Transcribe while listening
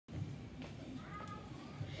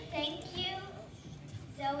Thank you,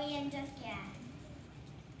 Zoe and Jessica.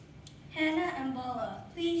 Hannah and Bella,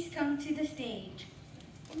 please come to the stage.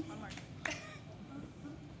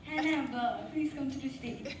 Hannah and Bella, please come to the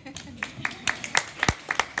stage.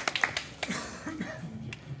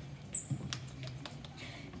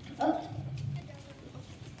 Oh.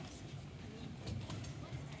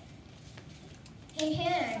 Hey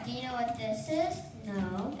Hannah, do you know what this is?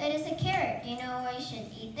 No. It is a carrot. Do you know why you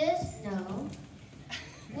should eat this? No.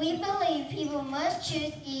 We believe people must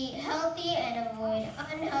choose to eat healthy and avoid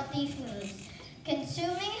unhealthy foods.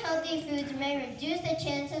 Consuming healthy foods may reduce the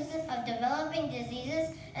chances of developing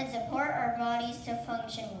diseases and support our bodies to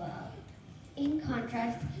function well. In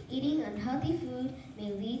contrast, eating unhealthy food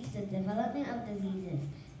may lead to the development of diseases.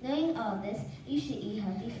 Knowing all this, you should eat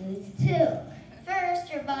healthy foods too.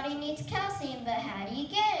 First, your body needs calcium, but how do you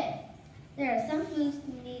get it? There are some foods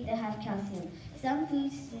that need to have calcium. Some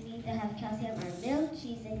foods that need to have calcium are milk,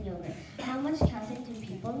 cheese, and yogurt. How much calcium do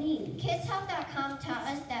people need? KidsHealth.com taught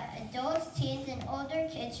us that adults, teens, and older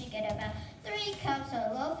kids should get about 3 cups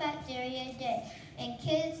of low-fat dairy a day, and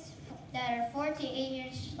kids that are 4 to 8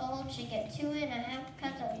 years old should get 2.5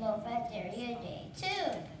 cups of low-fat dairy a day,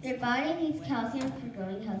 too. Your body needs calcium for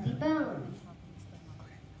growing healthy bones.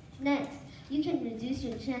 Next, you can reduce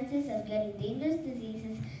your chances of getting dangerous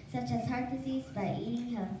diseases such as heart disease by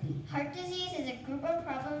eating healthy. Heart disease is a group of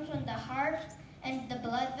problems when the heart and the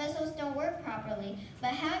blood vessels don't work properly.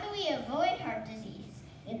 But how do we avoid heart disease?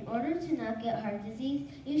 In order to not get heart disease,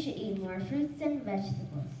 you should eat more fruits and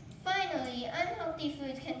vegetables. Finally, unhealthy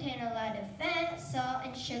foods contain a lot of fat, salt,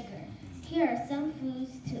 and sugar. Here are some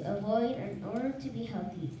foods to avoid in order to be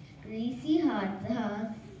healthy. Greasy hot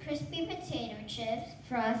dogs, Crispy potato chips,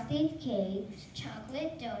 frosted cakes,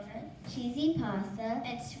 chocolate donuts, cheesy pasta,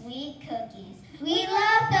 and sweet cookies. We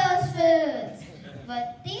love those foods!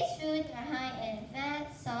 But these foods are high in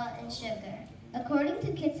fat, salt, and sugar. According to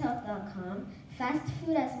KidsHealth.com, fast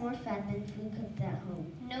food has more fat than food cooked at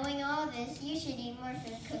home. Knowing all this, you should eat more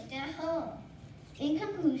food cooked at home. In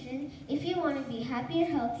conclusion, if you want to be happier,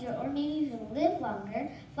 healthier, or maybe even live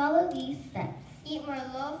longer, follow these steps. Eat more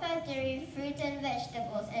low-fat dairy, fruits, and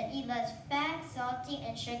vegetables, and eat less fat, salty,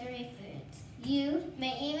 and sugary foods. You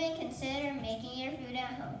may even consider making your food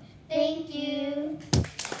at home. Thank you.